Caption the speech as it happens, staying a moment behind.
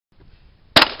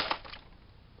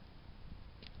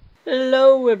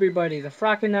Hello everybody, the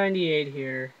FROCKEN 98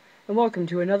 here, and welcome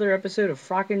to another episode of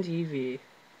FROCKEN TV.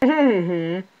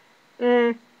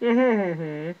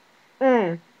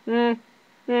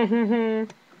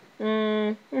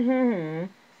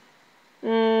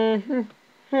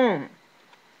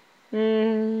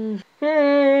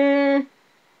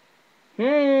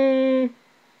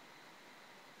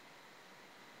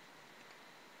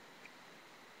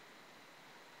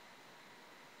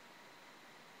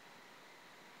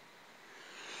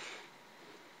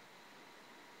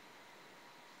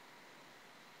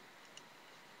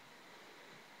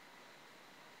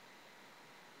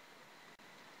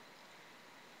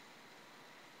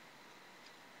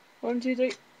 One, two,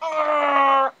 three.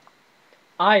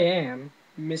 I am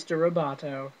Mr.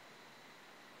 Roboto.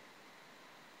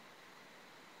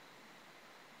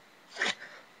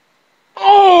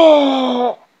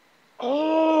 Oh!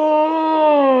 Oh!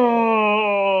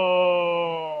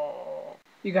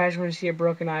 You guys want to see a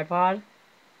broken iPod?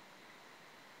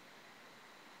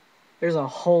 There's a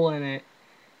hole in it.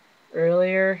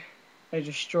 Earlier, I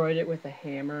destroyed it with a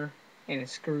hammer and a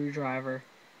screwdriver.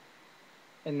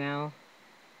 And now,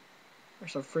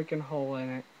 there's a freaking hole in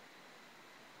it.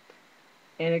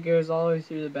 And it goes all the way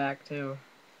through the back, too.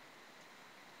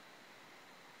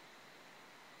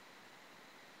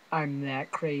 I'm that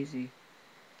crazy.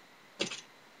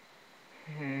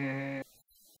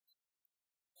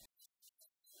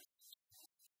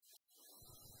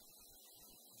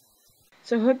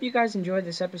 So I hope you guys enjoyed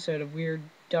this episode of Weird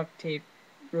Duct Tape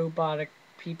Robotic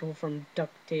People from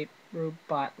Duct Tape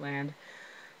Robot Land.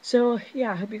 So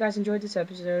yeah, I hope you guys enjoyed this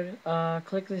episode.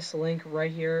 Click this link right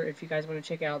here if you guys want to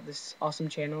check out this awesome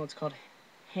channel. It's called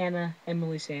Hannah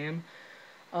Emily Sam.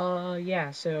 Yeah,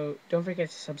 so don't forget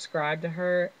to subscribe to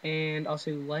her and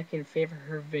also like and favorite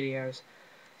her videos.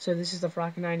 So this is the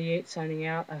FROCKEN98 signing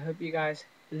out. I hope you guys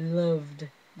loved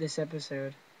this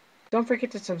episode. Don't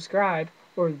forget to subscribe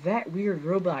or that weird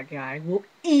robot guy will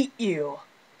eat you.